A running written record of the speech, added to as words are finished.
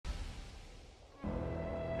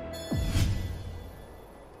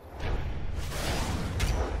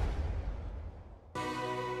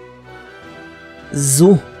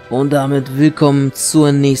So, und damit willkommen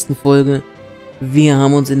zur nächsten Folge. Wir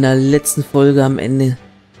haben uns in der letzten Folge am Ende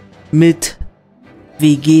mit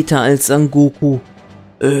Vegeta als Sangoku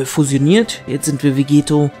fusioniert. Jetzt sind wir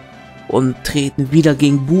Vegeto und treten wieder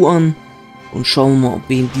gegen Bu an und schauen mal, ob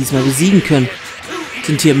wir ihn diesmal besiegen können.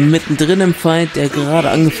 Sind hier mittendrin im Fight, der gerade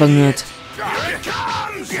angefangen hat.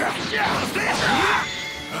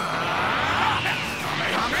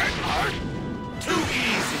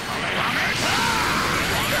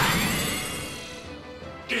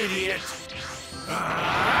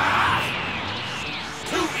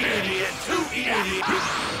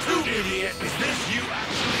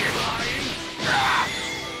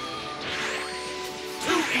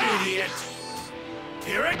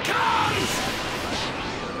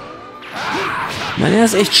 Mann, er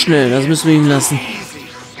ist echt schnell, das müssen wir ihm lassen.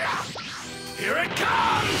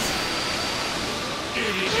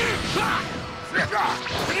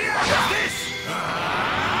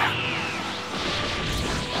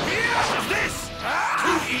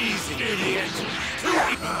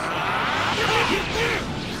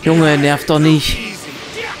 Junge, nervt doch nicht.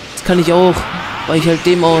 Das kann ich auch. Weich halt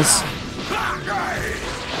dem aus.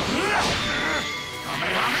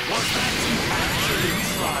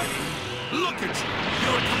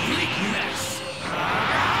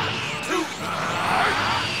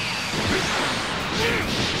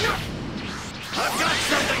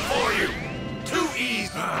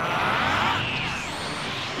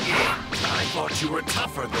 You were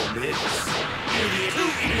tougher than this. Idiot,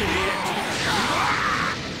 idiot.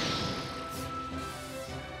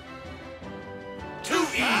 Too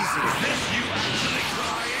easy. Is this you actually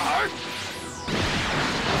crying?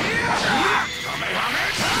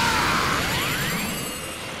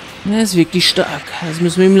 Er ist wirklich stark. Das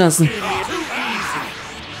müssen wir ihm lassen.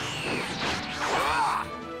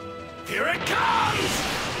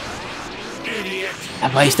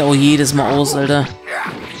 Er weicht auch jedes Mal aus, Alter.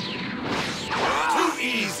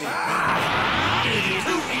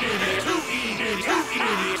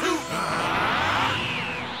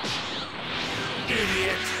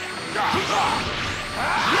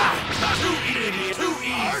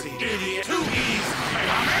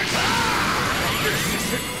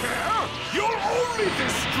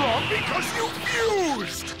 Because you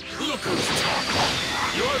fused! Look who's talking.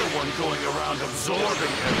 You're the one going around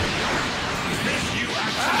absorbing everything. Is this you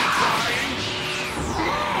actually trying?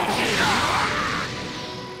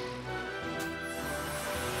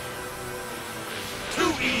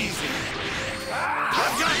 Too easy.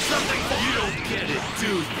 I've got something for you. You don't get it, do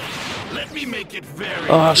you? Let me make it very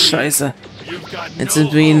Oh, scheiße. Jetzt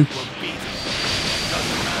sind wir ihn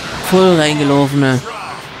voll reingelaufen, ne?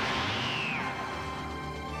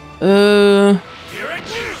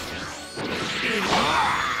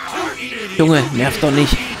 Junge, nervt doch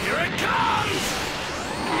nicht.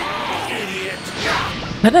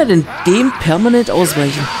 Kann er denn dem permanent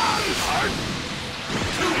ausweichen?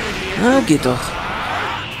 Ah, geht doch.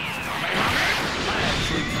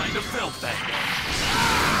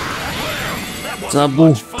 So,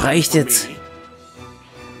 Bu, reicht jetzt.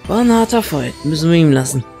 War ein harter Fight, müssen wir ihm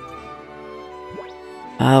lassen.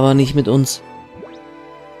 Aber nicht mit uns.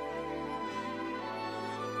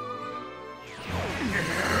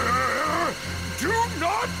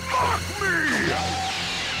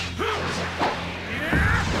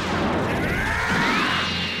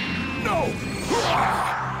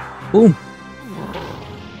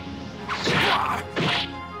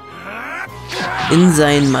 In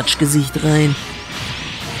sein Matschgesicht rein.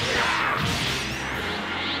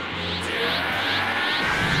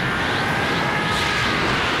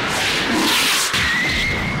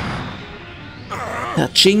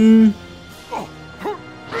 Taching.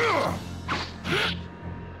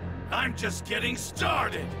 I'm just getting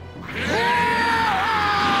started.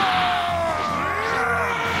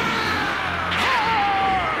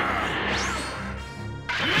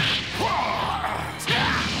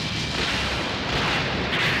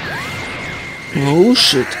 Oh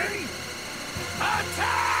shit.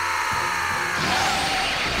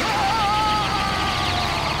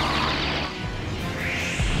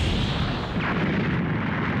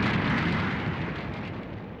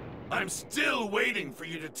 I'm still waiting for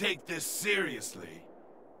you to take this seriously.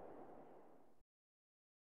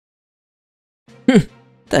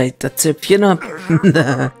 Da ist das Zöpfchen ab.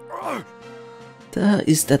 Da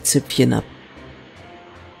ist das Zöpfchen ab.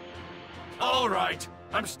 All right.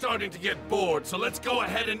 I'm starting to get bored, so let's go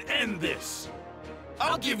ahead and end this.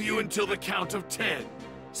 I'll give you until the count of 10.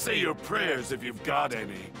 Say your prayers if you've got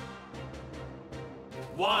any.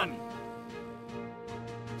 1,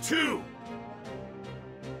 2,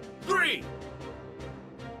 3,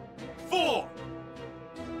 4,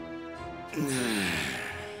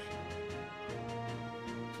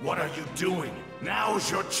 What are you doing? Now's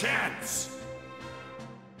your chance!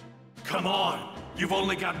 Come on! You've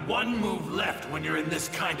only got one move left when you're in this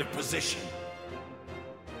kind of position.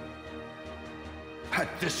 At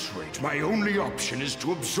this rate, my only option is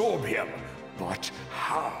to absorb him. But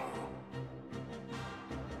how?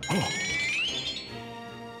 Oh.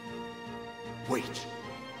 Wait,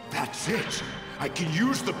 that's it. I can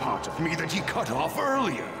use the part of me that he cut off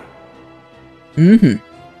earlier.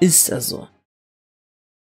 Ist das so?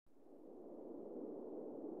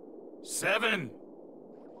 7,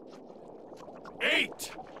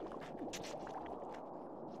 8.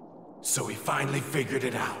 So he finally figured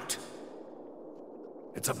it out.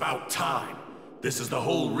 It's about time. This is the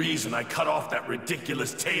whole reason I cut off that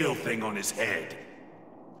ridiculous tail thing on his head.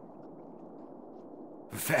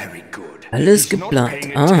 Very good. Alles He's not geplant.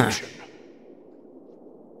 paying Ah. attention.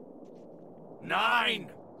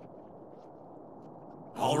 9.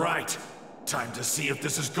 All right. Time to see if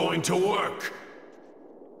this is going to work.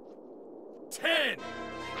 10.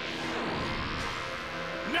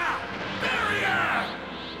 Now, barrier!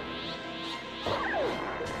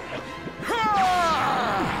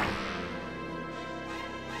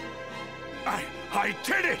 I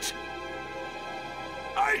did it!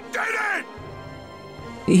 I did it!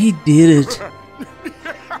 He did it.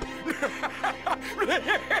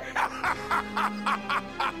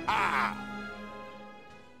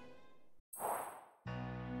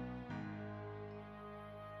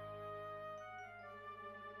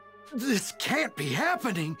 This can't be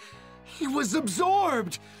happening. He was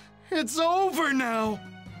absorbed. It's over now.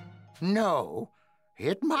 No,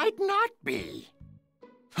 it might not be.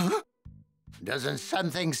 Huh? Doesn't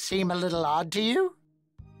something seem a little odd to you?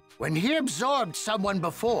 When he absorbed someone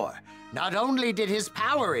before, not only did his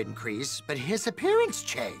power increase, but his appearance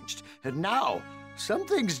changed. And now,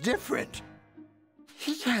 something's different.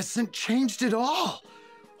 He hasn't changed at all.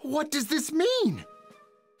 What does this mean?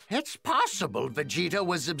 It's possible Vegeta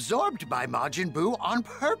was absorbed by Majin Buu on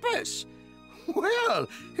purpose. Well,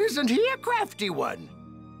 isn't he a crafty one?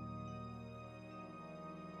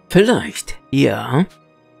 Vielleicht, ja.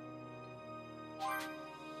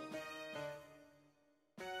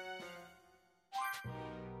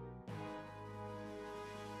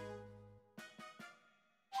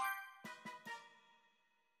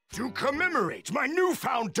 To commemorate my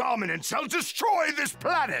newfound dominance, I'll destroy this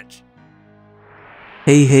planet!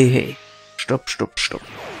 Hey, hey, hey. Stopp, stopp, stopp.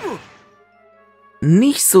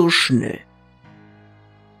 Nicht so schnell.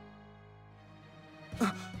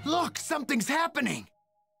 Look, something's happening.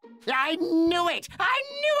 I knew it! I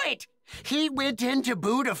knew it! He went into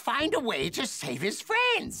Buu to find a way to save his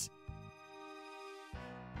friends.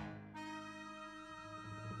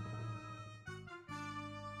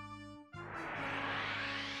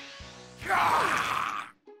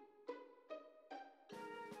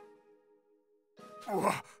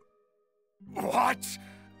 What?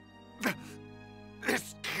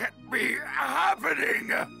 This can't be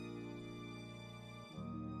happening!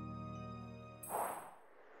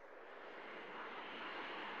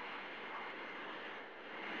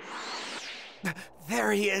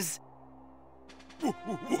 There he is.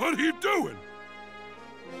 What are you doing?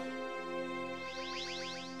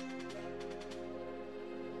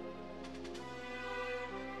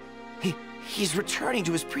 He's returning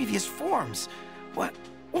to his previous forms. What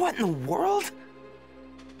in the world?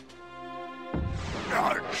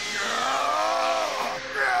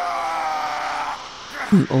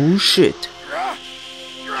 Oh shit.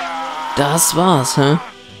 Das war's, hä?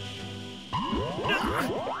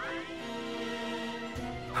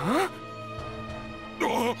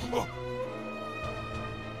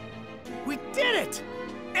 We did it!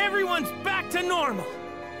 Everyone's back to normal!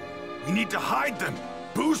 We need to hide them.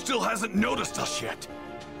 Boo still hasn't noticed us yet.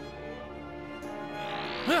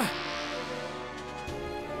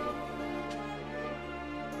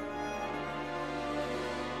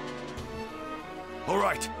 All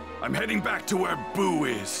right, I'm heading back to where Boo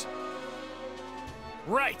is.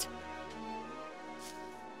 Right.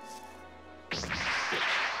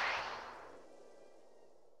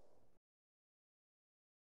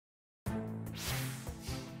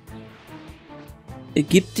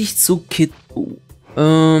 Gib dich zu Kid Buu.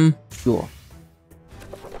 Ja.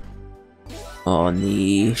 Oh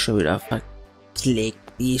nee, schon wieder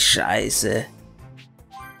verklickt die Scheiße.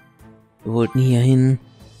 Wir wollten hier hin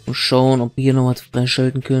und schauen, ob wir hier noch was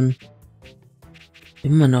freischalten können.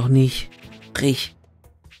 Immer noch nicht. Strich.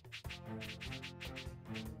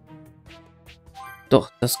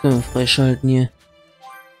 Doch, das können wir freischalten hier.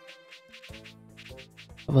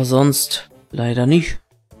 Aber sonst leider nicht.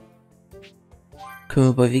 Können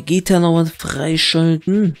wir bei Vegeta noch was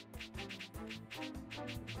freischalten?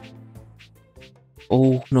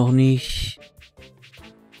 Oh, noch nicht.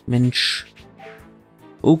 Mensch.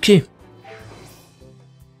 Okay.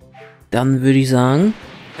 Dann würde ich sagen,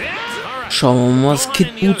 schauen wir mal, was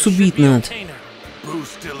Kid Buu zu bieten hat. Boo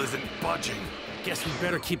still isn't budging. Guess we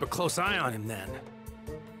better keep a close eye on him then.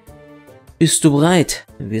 Bist du bereit?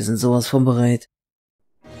 Wir sind sowas von bereit.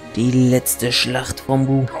 Die letzte Schlacht von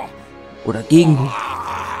Buu. Oder gegen Buu.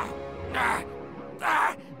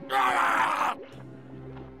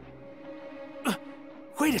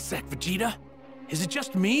 Wait a sec, Vegeta. Is it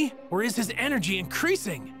just me, or is his energy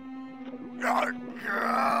increasing?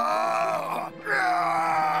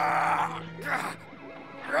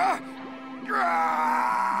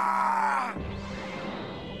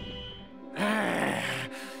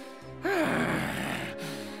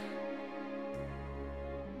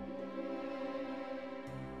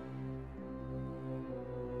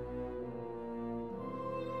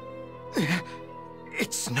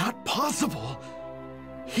 It's not possible.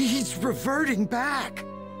 He's reverting back.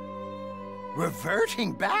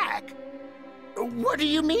 Reverting back? What do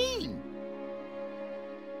you mean?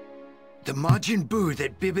 The Majin Buu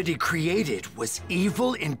that Bibbidi created was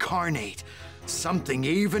evil incarnate, something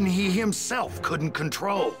even he himself couldn't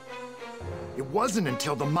control. It wasn't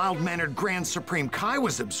until the mild-mannered Grand Supreme Kai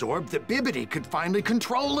was absorbed that Bibbidi could finally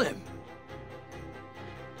control him.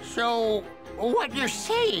 So, what you're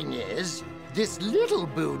saying is, this little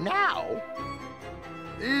Buu now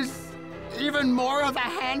is even more of a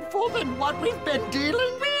handful than what we've been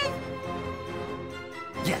dealing with?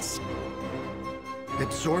 Yes.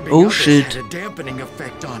 Absorbing Oh, others shit. had a dampening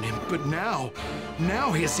effect on him, but now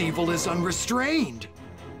his evil is unrestrained.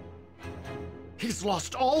 He's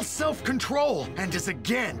lost all self-control and is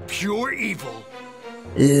again pure evil.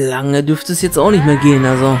 Lange dürfte es jetzt auch nicht mehr gehen,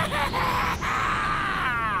 also.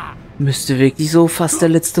 Müsste wirklich so fast der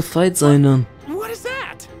letzte Fight sein dann. What is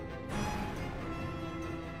that?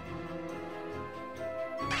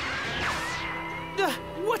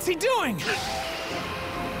 What's he doing?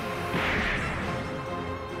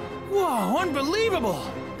 Whoa, unbelievable!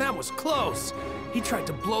 That was close. He tried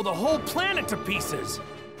to blow the whole planet to pieces.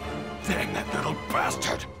 Dang that little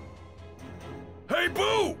bastard! Hey,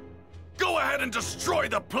 Boo! Go ahead and destroy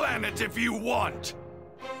the planet if you want!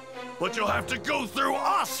 But you'll have to go through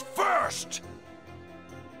us first!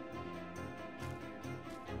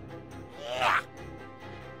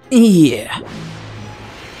 Yeah.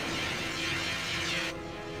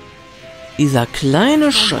 Dieser kleine No way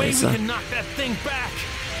we Scheiße. can knock that thing back.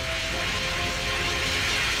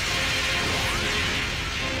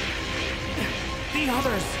 The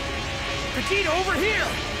others. Vegeta, over here!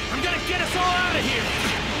 I'm gonna get us all out of here!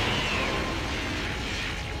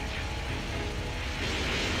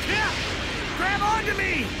 Yeah! Grab onto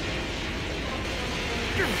me!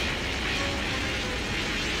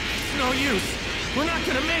 It's no use. We're not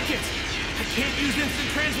gonna make it. I can't use instant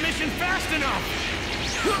transmission fast enough.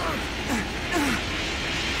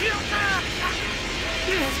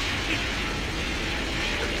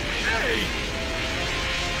 Hey!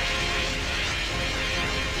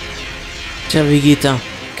 Tja, Vegeta.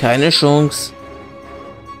 Keine Chance.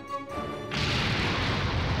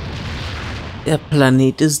 Der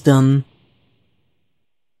Planet ist dann.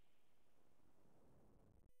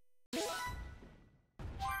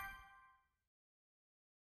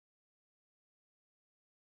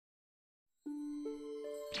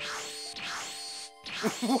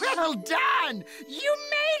 Well done! You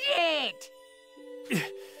made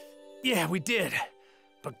it! Yeah, we did.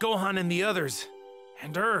 But Gohan and the others,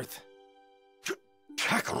 and Earth.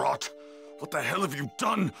 Kakarot! What the hell have you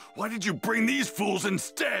done? Why did you bring these fools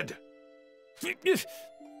instead?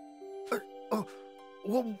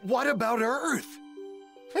 Well, what about Earth?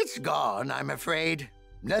 It's gone, I'm afraid.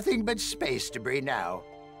 Nothing but space debris now.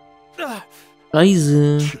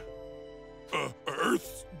 Reise.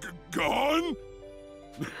 Earth's gone?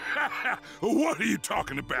 What are you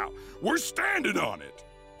talking about? We're standing on it.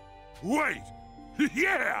 Wait,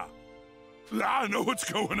 yeah. I know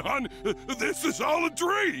what's going on. This is all a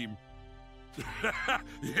dream.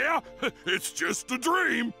 Yeah, it's just a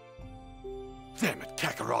dream. Damn it,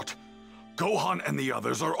 Kakarot. Gohan and the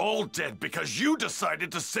others are all dead because you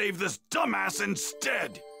decided to save this dumbass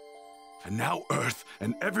instead. And now Earth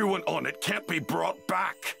and everyone on it can't be brought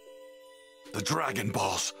back. The Dragon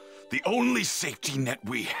Balls, the only safety net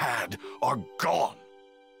we had, are gone.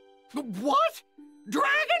 What?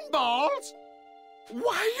 Dragon Balls?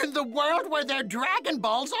 Why in the world were there Dragon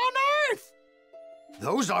Balls on Earth?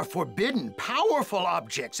 Those are forbidden, powerful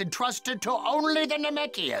objects entrusted to only the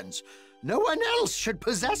Namekians. No one else should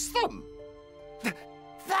possess them.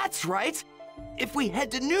 That's right. If we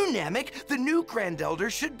head to New Namek, the new Grand Elder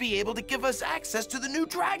should be able to give us access to the new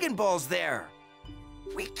Dragonballs there.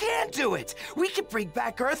 We can do it! We can bring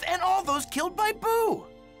back Earth and all those killed by Boo!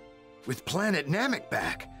 With Planet Namek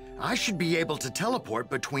back, I should be able to teleport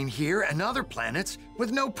between here and other planets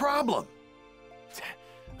with no problem.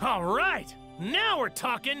 All right, now we're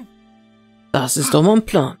talking. Das ist doch mal ein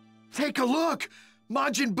Plan. Take a look!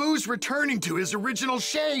 Majin Buu's returning to his original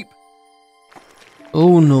shape!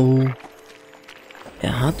 Oh no.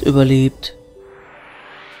 Er hat überlebt.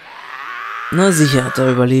 Na sicher hat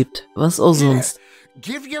er überlebt. Was auch sonst.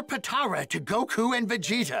 Give your Patara to Goku and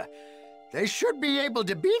Vegeta. They should be able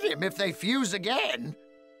to beat him if they fuse again.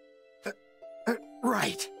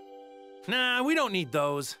 Right. Nah, we don't need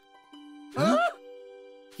those. Huh?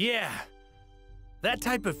 Yeah. That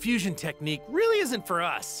type of fusion technique really isn't for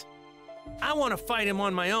us. I want to fight him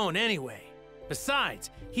on my own anyway. Besides,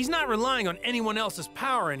 he's not relying on anyone else's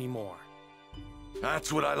power anymore.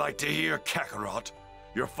 That's what I like to hear, Kakarot.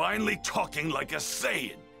 You're finally talking like a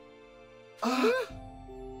Saiyan.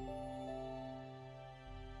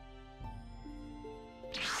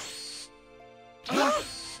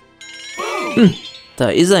 Da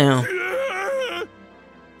ist er ja.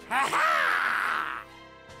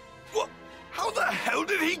 How the hell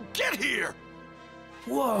did he get here?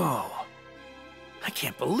 Whoa. I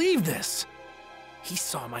can't believe this. He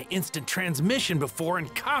saw my instant transmission before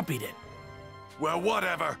and copied it. Well,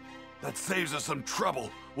 whatever. That saves us some trouble.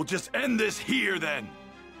 We'll just end this here then.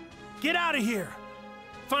 Get out of here.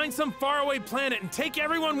 Find some faraway planet and take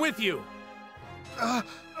everyone with you.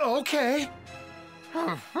 Okay.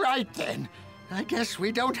 Right then. I guess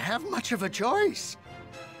we don't have much of a choice.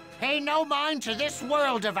 Pay no mind to this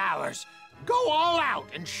world of ours. Go all out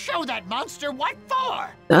and show that monster what for.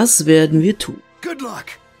 Das werden wir tun. Good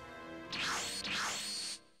luck.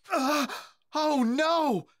 Oh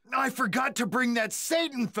no! I forgot to bring that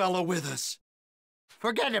Satan fellow with us.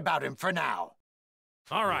 Forget about him for now.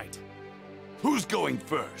 All right, Who's going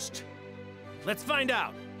first? let's find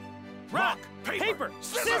out. Rock, paper,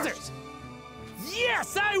 scissors.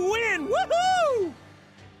 Yes, I win! Woohoo!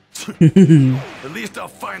 At least I'll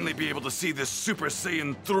finally be able to see this Super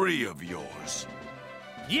Saiyan 3 of yours.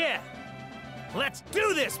 Yeah. Let's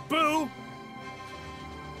do this, Boo!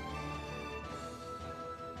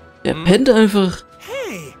 Er pennt einfach.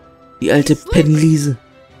 Hey! Die alte Pennliese.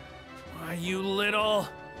 Are you little?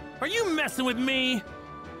 Are you messing with me?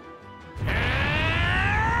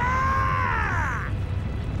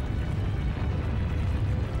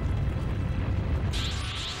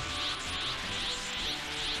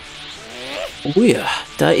 Oh ja,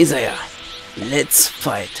 da ist er ja. Let's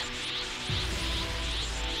fight.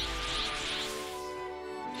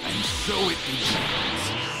 And so it begins.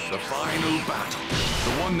 The final battle.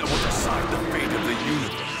 The one that will decide the fate of the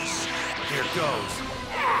universe. Here goes.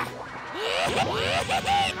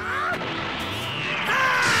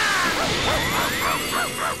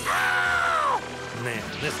 Man,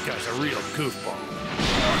 this guy's a real goofball.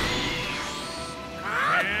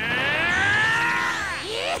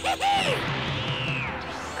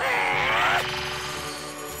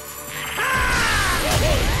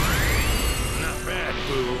 Not bad,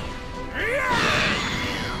 Boo.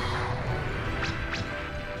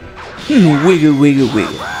 Wiggle, wiggle,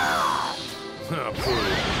 wiggle. Oh, Boo.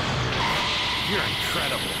 You're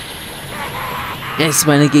incredible. Er ist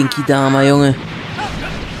meine Genki-Dama, Junge.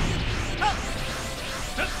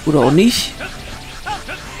 Oder auch nicht.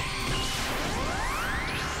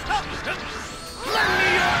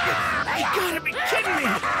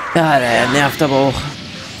 Ja, der nervt aber auch.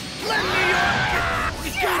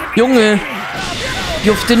 Junge! Wie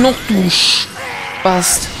oft denn noch, du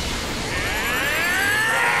Spast?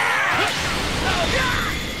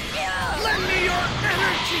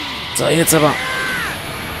 So, jetzt aber.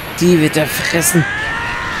 Die wird er fressen.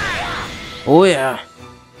 Oh ja.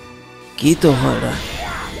 Geht doch, Alter.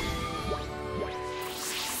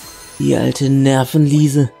 Die alte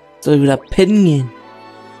Nervenliese. Soll wieder pennen gehen.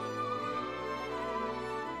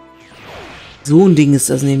 So ein Ding ist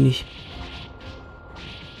das nämlich.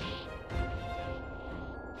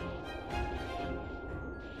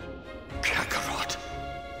 Kakarot.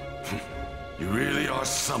 You really are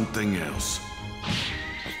something else.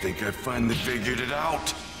 I think I finally figured it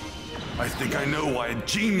out. I think I know why a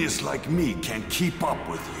genius like me can't keep up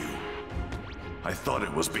with you. I thought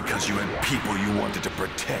it was because you had people you wanted to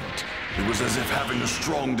protect. It was as if having a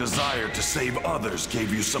strong desire to save others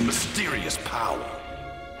gave you some mysterious power.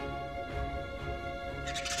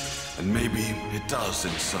 And maybe it does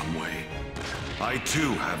in some way. I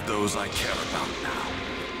too have those I care about now.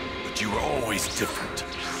 But you were always different.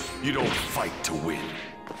 You don't fight to win.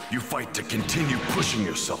 You fight to continue pushing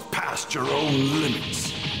yourself past your own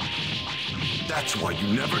limits. That's why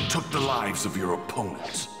you never took the lives of your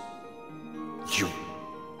opponents.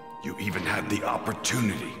 You even had the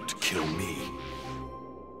opportunity to kill me.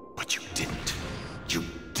 But you didn't. You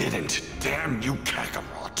didn't. Damn you,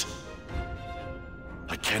 Kakarot.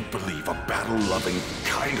 I can't believe a battle-loving,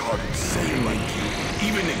 kind-hearted Saiyan like you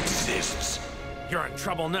even exists. You're in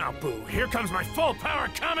trouble now, Boo. Here comes my full-power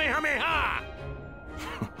Kamehameha!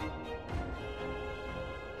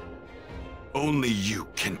 Only you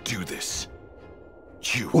can do this.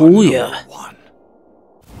 You are Oh ja. one.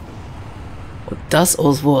 Und das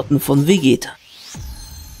aus Worten von Vegeta.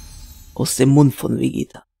 Aus dem Mund von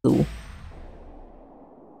Vegeta. So.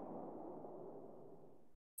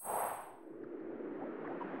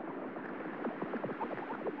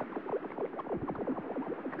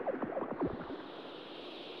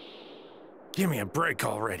 Give me a break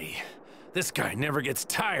already. This guy never gets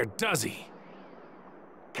tired, does he?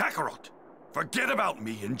 Kakarot, forget about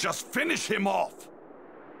me and just finish him off.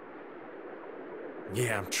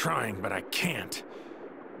 Yeah, I'm trying, but I can't.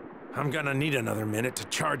 I'm gonna need another minute to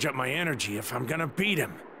charge up my energy if I'm gonna beat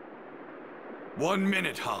him. 1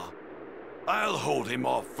 minute, huh? I'll hold him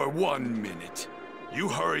off for 1 minute. You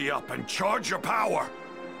hurry up and charge your power.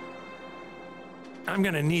 I'm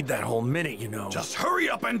gonna need that whole minute, you know. Just hurry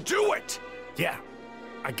up and do it! Yeah,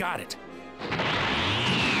 I got it.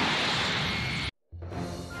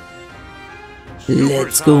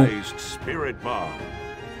 Let's go. Super-sized spirit bomb.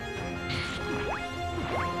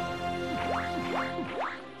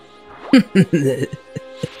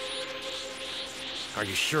 Are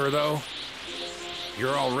you sure, though?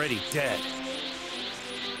 You're already dead.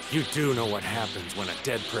 You do know what happens when a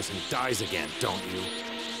dead person dies again, don't you?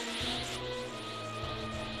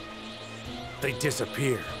 They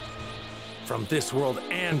disappear. From this world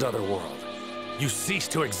and other world. You cease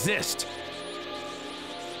to exist.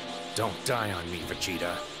 Don't die on me,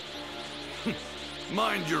 Vegeta.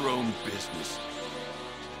 Mind your own business.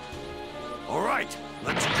 All right,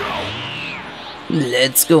 let's go!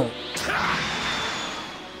 Let's go.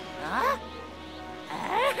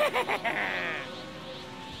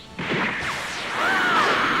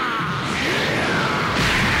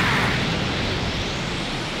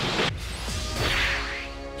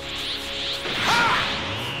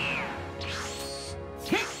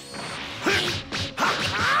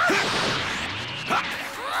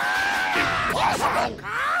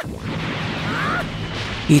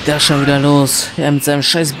 Geht das schon wieder los? Er mit seinem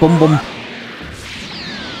scheiß Bonbon.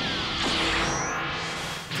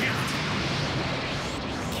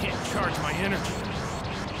 Can't charge my energy.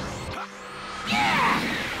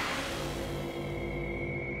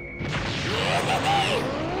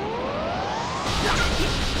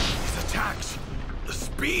 These attacks, the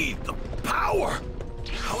speed, the power.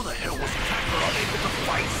 How the hell was Kakarot able to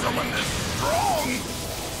fight someone this strong?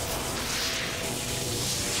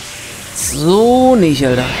 So nicht,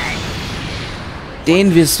 Alter.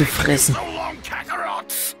 Den wirst du fressen. So long,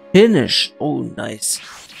 Kakarot! Finish. Oh, nice.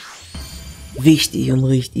 Wichtig und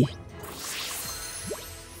richtig.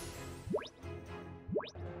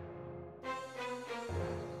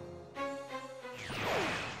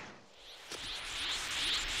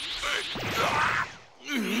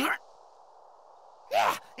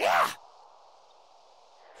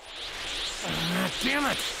 Damn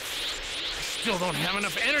it! I still don't have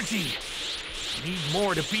enough energy. Need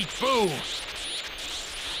more to beat Boo.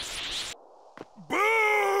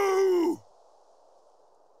 Boo!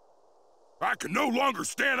 I can no longer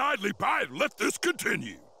stand idly by and let this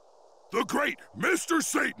continue. The great Mr.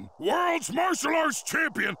 Satan, world's martial arts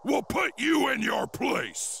champion, will put you in your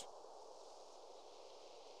place.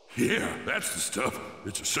 Yeah, that's the stuff.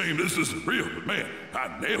 It's a shame this isn't real, but man,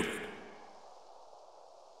 I nailed it.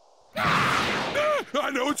 I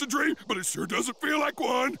know it's a dream, but it sure doesn't feel like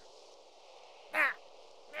one.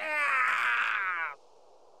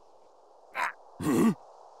 Huh?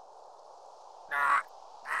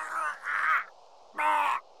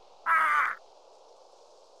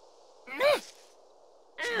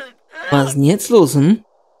 Was ist denn jetzt los, hm?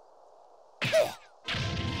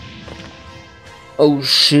 Oh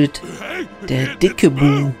shit. Der dicke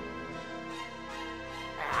Boo.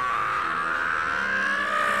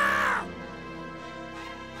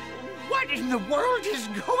 What in the world is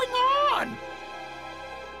going on?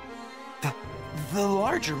 The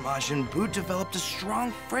larger Majin Buu developed a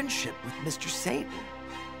strong friendship with Mr. Satan.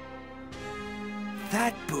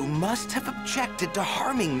 That Buu must have objected to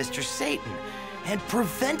harming Mr. Satan and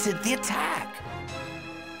prevented the attack.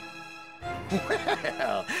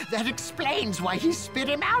 Well, that explains why he spit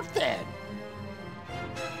him out then.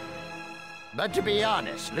 But to be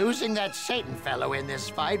honest, losing that Satan fellow in this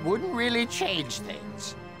fight wouldn't really change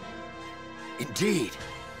things. Indeed.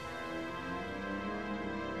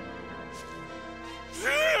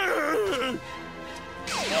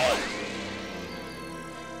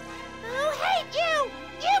 Who hate you?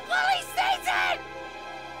 You bully Satan!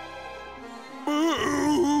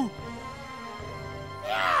 Boo!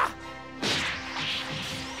 Yeah!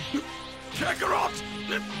 Kakarot!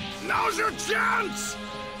 Now's your chance!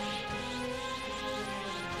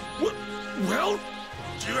 Well,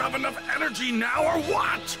 do you have enough energy now or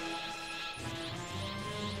what?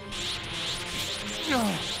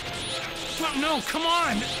 No, come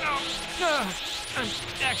on! I'm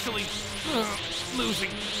actually losing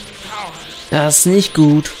power. Das ist nicht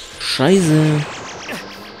gut. Scheiße.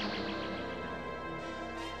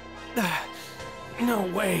 No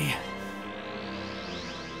way.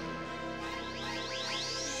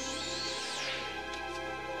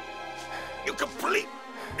 You complete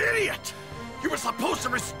idiot! You were supposed to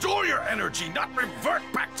restore your energy, not revert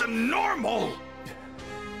back to normal!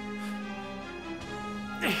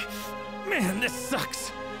 Man, this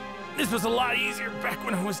sucks. This was a lot easier back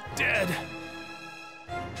when I was dead.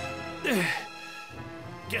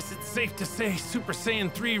 Guess it's safe to say Super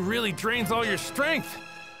Saiyan 3 really drains all your strength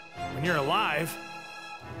when you're alive.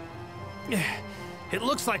 It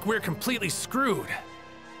looks like we're completely screwed.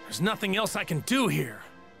 There's nothing else I can do here.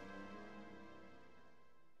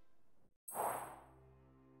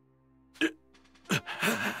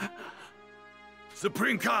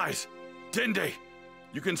 Supreme Kais, Dende,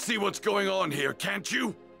 you can see what's going on here, can't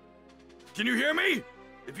you? Can you hear me?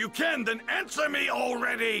 If you can, then answer me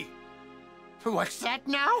already! What's that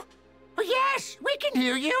now? Oh, yes, we can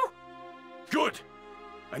hear you. Good!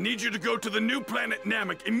 I need you to go to the new planet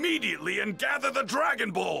Namek immediately and gather the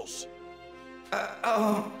Dragon Balls!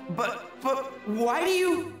 But why do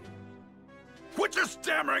you... Quit your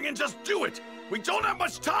stammering and just do it! We don't have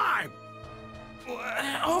much time!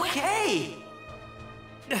 Okay!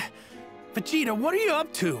 Vegeta, what are you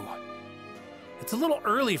up to? It's a little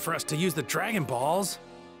early for us to use the Dragon Balls.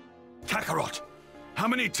 Kakarot, how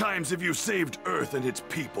many times have you saved Earth and its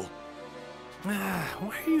people? Why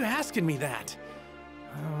are you asking me that?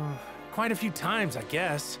 Quite a few times, I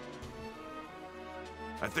guess.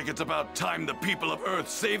 I think it's about time the people of Earth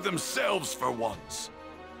save themselves for once.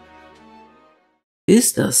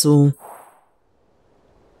 Ist das so?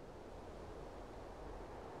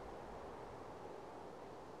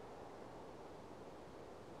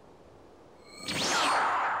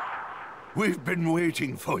 We've been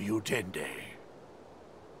waiting for you, Dende.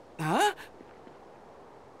 Huh?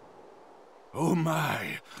 Oh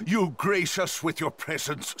my, you grace us with your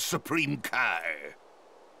presence, Supreme Kai.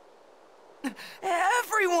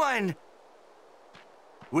 Everyone!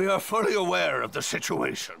 We are fully aware of the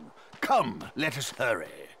situation. Come, let us hurry.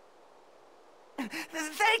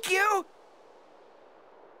 Thank you!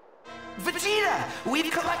 Vegeta, we've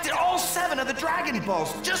collected all 7 of the Dragon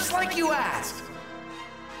Balls, just like you asked!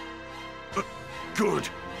 Good.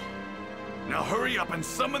 Now hurry up and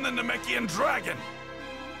summon the Namekian Dragon!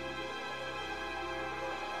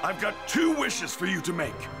 I've got 2 wishes for you to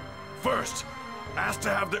make. First, ask to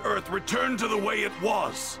have the Earth return to the way it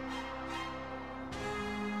was.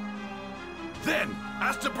 Then,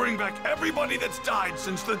 ask to bring back everybody that's died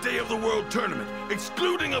since the day of the World Tournament,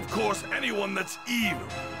 excluding, of course, anyone that's evil.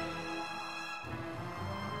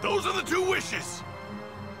 Those are the 2 wishes!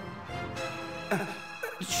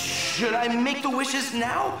 Should I make the wishes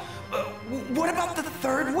now? What about the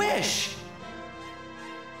 3rd wish?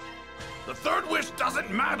 The 3rd wish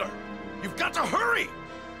doesn't matter! You've got to hurry!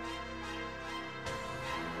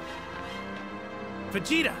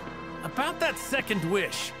 Vegeta, about that 2nd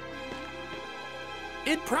wish.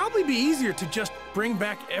 It'd probably be easier to just bring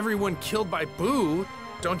back everyone killed by Boo,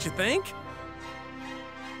 don't you think?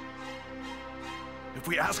 If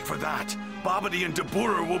we ask for that, Babidi and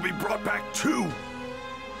Dabura will be brought back too!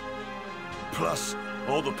 Plus,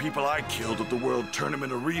 all the people I killed at the World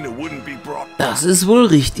Tournament Arena wouldn't be brought back. Das ist wohl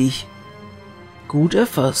richtig. Gut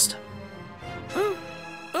erfasst.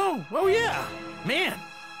 Oh yeah. Man,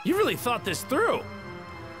 you really thought this through.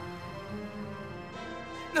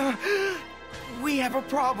 We have a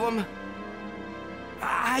problem.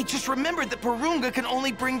 I just remembered that Porunga can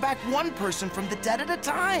only bring back 1 person from the dead at a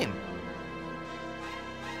time.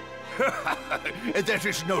 That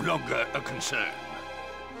is no longer a concern.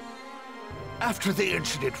 After the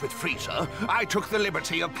incident with Frieza, I took the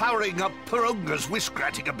liberty of powering up Porunga's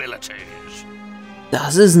wish-granting abilities.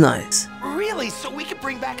 Das ist nice. Really? So we can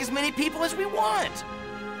bring back as many people as we want?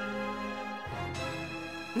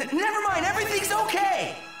 Never mind, everything's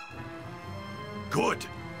okay! Good.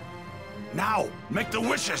 Now, make the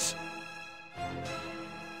wishes!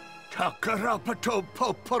 Takarapato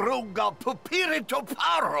poporunga pupirito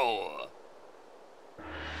paro!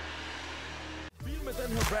 Med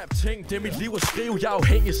den her rap-ting, det er mit liv at skrive. Jeg er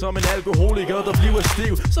afhængig som en alkoholiker, der bliver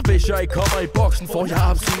stiv. Så hvis jeg ikke kommer i boksen, får jeg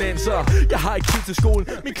abstinenser. Jeg har ikke tid til skolen,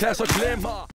 min klasser glemmer.